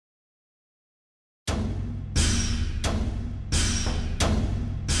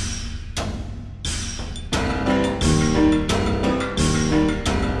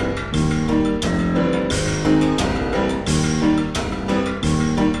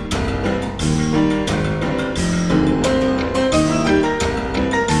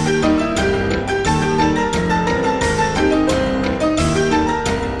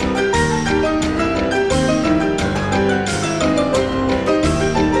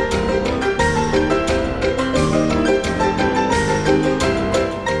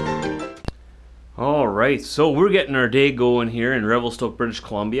Alright, so we're getting our day going here in Revelstoke, British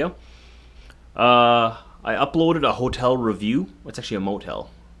Columbia. I uploaded a hotel review. It's actually a motel.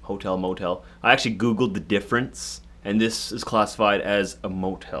 Hotel, motel. I actually Googled the difference, and this is classified as a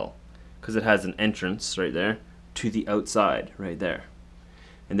motel because it has an entrance right there to the outside right there.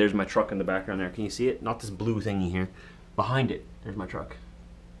 And there's my truck in the background there. Can you see it? Not this blue thingy here. Behind it, there's my truck.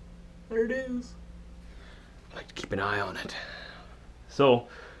 There it is. I like to keep an eye on it. So,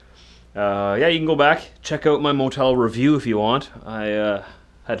 yeah, you can go back, check out my motel review if you want. I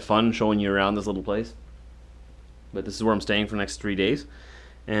had fun showing you around this little place. But this is where I'm staying for the next 3 days.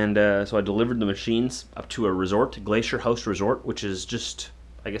 And so I delivered the machines up to a resort, Glacier House Resort, which is just,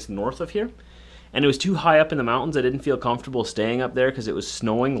 I guess, north of here. And it was too high up in the mountains. I didn't feel comfortable staying up there because it was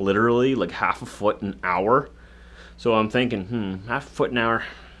snowing literally like half a foot an hour. So I'm thinking, half a foot an hour.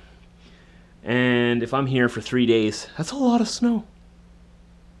 And if I'm here for 3 days, that's a lot of snow.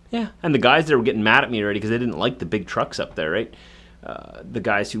 Yeah, and the guys there were getting mad at me already because they didn't like the big trucks up there, right? The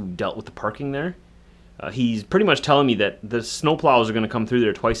guys who dealt with the parking there. He's pretty much telling me that the snowplows are going to come through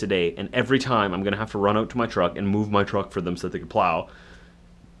there twice a day, and every time I'm going to have to run out to my truck and move my truck for them so that they could plow.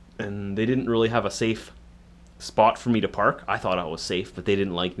 And they didn't really have a safe spot for me to park. I thought I was safe, but they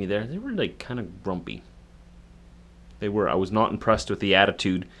didn't like me there. They were like kind of grumpy. They were. I was not impressed with the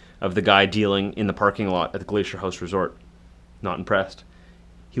attitude of the guy dealing in the parking lot at the Glacier House Resort. Not impressed.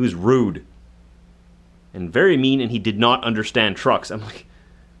 He was rude and very mean, and he did not understand trucks. I'm like,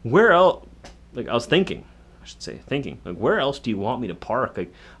 where else? Like, I was thinking, like, where else do you want me to park?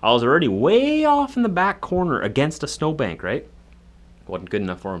 Like, I was already way off in the back corner against a snowbank, right? Wasn't good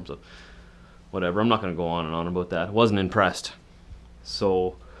enough for him, so whatever. I'm not going to go on and on about that. I wasn't impressed.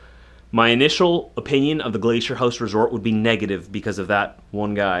 So my initial opinion of the Glacier House Resort would be negative because of that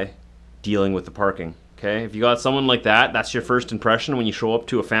one guy dealing with the parking. Okay, if you got someone like that, that's your first impression when you show up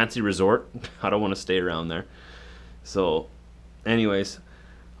to a fancy resort. I don't want to stay around there. So, anyways,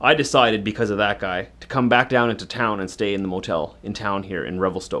 I decided because of that guy to come back down into town and stay in the motel in town here in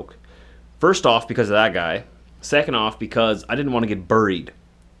Revelstoke. First off, because of that guy. Second off, because I didn't want to get buried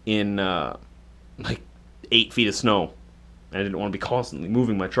in like 8 feet of snow. I didn't want to be constantly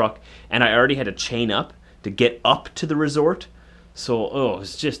moving my truck. And I already had to chain up to get up to the resort. So, it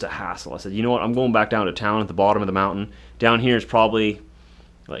was just a hassle. I said, you know what, I'm going back down to town at the bottom of the mountain. Down here is probably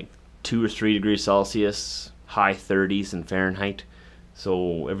like 2 or 3 degrees Celsius, high 30s in Fahrenheit.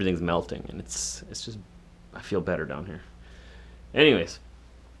 So everything's melting, and it's just, I feel better down here. Anyways,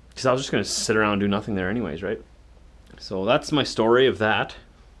 because I was just going to sit around and do nothing there anyways, right? So that's my story of that.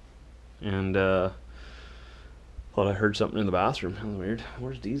 And thought I heard something in the bathroom. That was weird.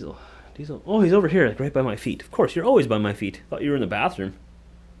 Where's Diesel? Diesel? Oh, he's over here, like right by my feet. Of course, you're always by my feet. Thought you were in the bathroom.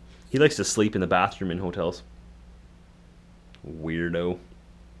 He likes to sleep in the bathroom in hotels. Weirdo.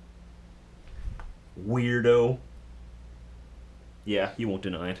 Weirdo. Yeah, you won't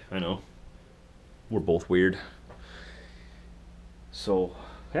deny it. I know. We're both weird. So,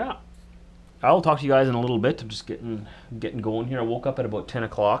 yeah. I'll talk to you guys in a little bit. I'm just getting going here. I woke up at about 10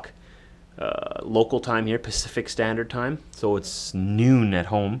 o'clock. Local time here, Pacific Standard Time. So it's noon at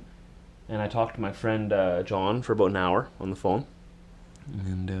home. And I talked to my friend John for about an hour on the phone.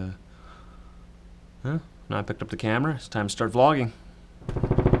 And now I picked up the camera. It's time to start vlogging.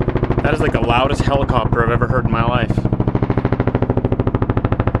 That is like the loudest helicopter I've ever heard in my life.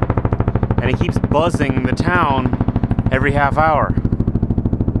 And it keeps buzzing the town every half hour.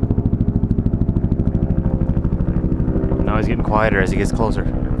 Now he's getting quieter as he gets closer.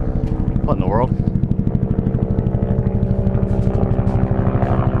 What in the world?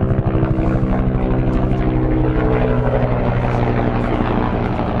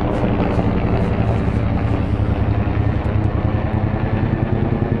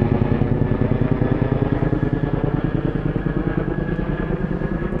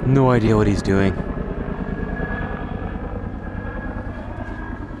 No idea what he's doing.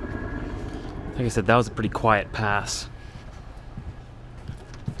 Like I said, that was a pretty quiet pass.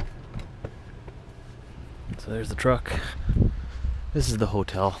 So there's the truck. This is the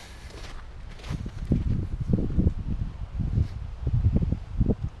hotel.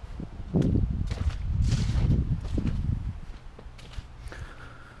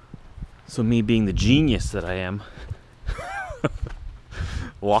 So me being the genius that I am,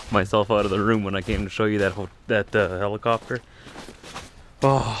 walked myself out of the room when I came to show you that helicopter.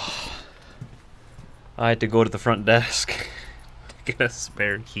 Oh, I had to go to the front desk to get a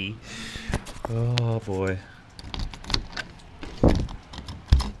spare key. Oh boy.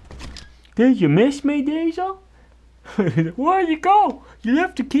 Did you miss me, Diesel? Where'd you go? You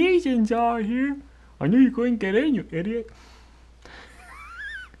left the keys inside here. I knew you couldn't get in, you idiot.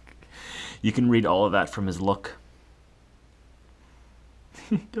 You can read all of that from his look.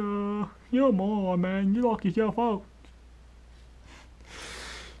 You're more, man. You lock yourself out.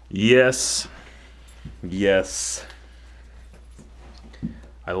 Yes. Yes.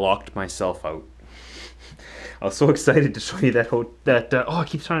 I locked myself out. I was so excited to show you I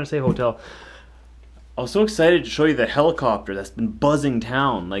keep trying to say hotel. I was so excited to show you the helicopter that's been buzzing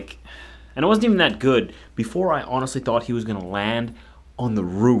town. Like, and it wasn't even that good. Before, I honestly thought he was going to land on the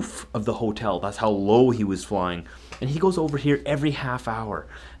roof of the hotel. That's how low he was flying. And he goes over here every half hour.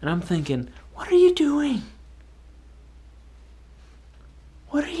 And I'm thinking, what are you doing?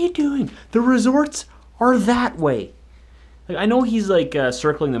 What are you doing? The resorts are that way. Like, I know he's like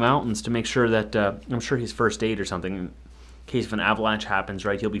circling the mountains to make sure that, I'm sure he's first aid or something. In case if an avalanche happens,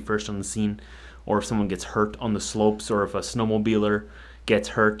 right, he'll be first on the scene. Or if someone gets hurt on the slopes, or if a snowmobiler gets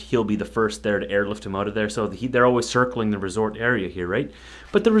hurt, he'll be the first there to airlift him out of there. So they're always circling the resort area here, right?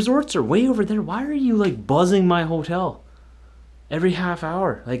 But the resorts are way over there. Why are you like buzzing my hotel every half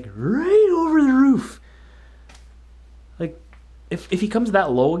hour? Like right over the roof. Like if he comes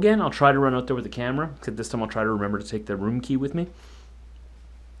that low again, I'll try to run out there with the camera. Except this time I'll try to remember to take the room key with me.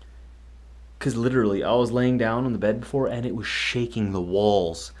 Because literally, I was laying down on the bed before and it was shaking the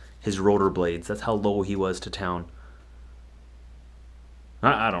walls. His rotor blades. That's how low he was to town.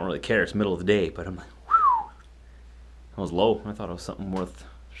 I don't really care. It's middle of the day, but I'm like, whew. I was low. I thought it was something worth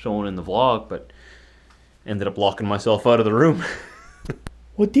showing in the vlog, but ended up locking myself out of the room.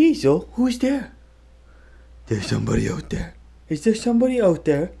 What, Diesel? Who's there? There's somebody out there. Is there somebody out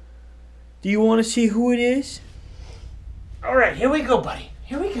there? Do you want to see who it is? All right, here we go, buddy.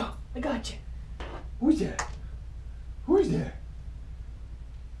 Here we go. I got you. Who's there? Who's there?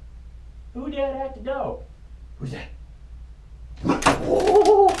 Who that at the door? Who's that?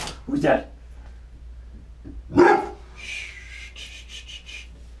 Oh, who's that?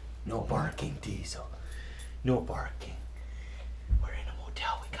 No barking, Diesel. No barking. We're in a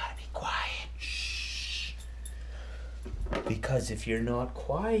motel. We gotta be quiet. Shh. Because if you're not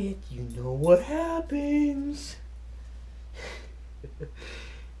quiet, you know what happens.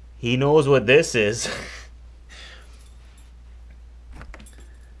 He knows what this is.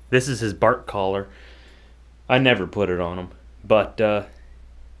 This is his bark collar. I never put it on him, but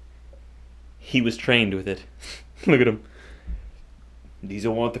he was trained with it. Look at him.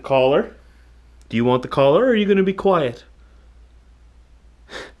 Diesel want the collar? Do you want the collar, or are you going to be quiet?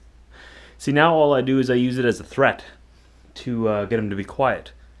 See, now all I do is I use it as a threat to get him to be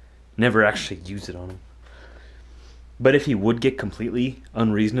quiet. Never actually use it on him. But if he would get completely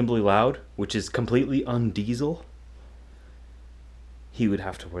unreasonably loud, which is completely un-Diesel, he would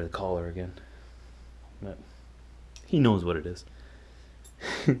have to wear the collar again. But he knows what it is.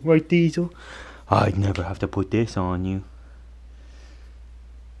 Right, Diesel? I'd never have to put this on you.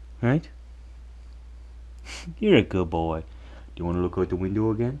 Right? You're a good boy. Do you want to look out the window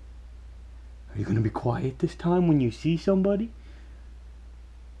again? Are you going to be quiet this time when you see somebody?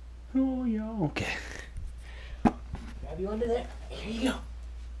 Oh, yeah, okay. Grab you under there. Here you go.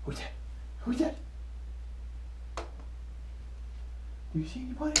 Who's that? Who's that? Do you see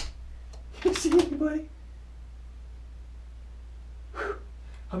anybody? Do you see anybody? How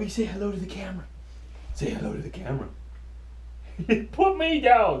about you say hello to the camera? Say hello to the camera. Put me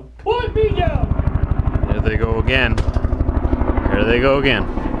down! Put me down! There they go again. There they go again.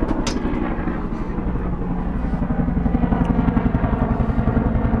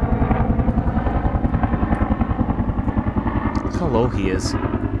 Look how low he is.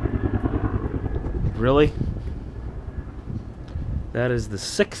 Really? That is the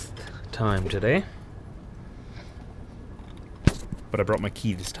 6th time today. But I brought my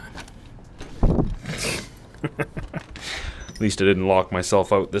key this time. At least I didn't lock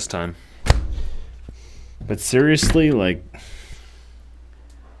myself out this time. But seriously, like,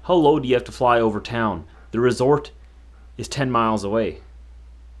 how low do you have to fly over town? The resort is 10 miles away.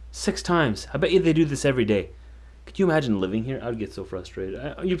 6 times. I bet you they do this every day. Could you imagine living here? I would get so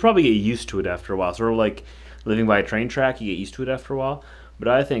frustrated. You'd probably get used to it after a while. Sort of like living by a train track, you get used to it after a while. But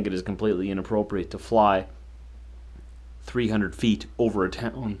I think it is completely inappropriate to fly 300 feet over a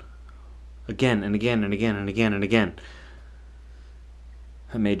town again and again and again and again and again.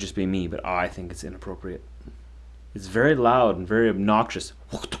 That may just be me, but I think it's inappropriate. It's very loud and very obnoxious.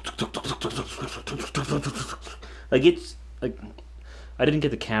 Like, it's like, I didn't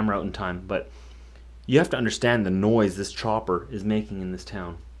get the camera out in time, but you have to understand the noise this chopper is making in this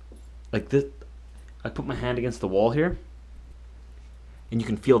town. Like this, I put my hand against the wall here, and you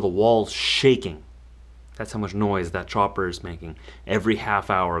can feel the walls shaking. That's how much noise that chopper is making every half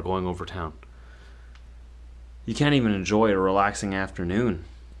hour going over town. You can't even enjoy a relaxing afternoon.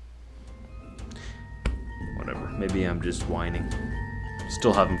 maybe I'm just whining.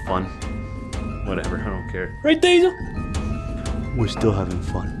 Still having fun. Whatever, I don't care. Right, Diesel? We're still having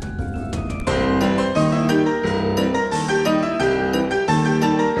fun.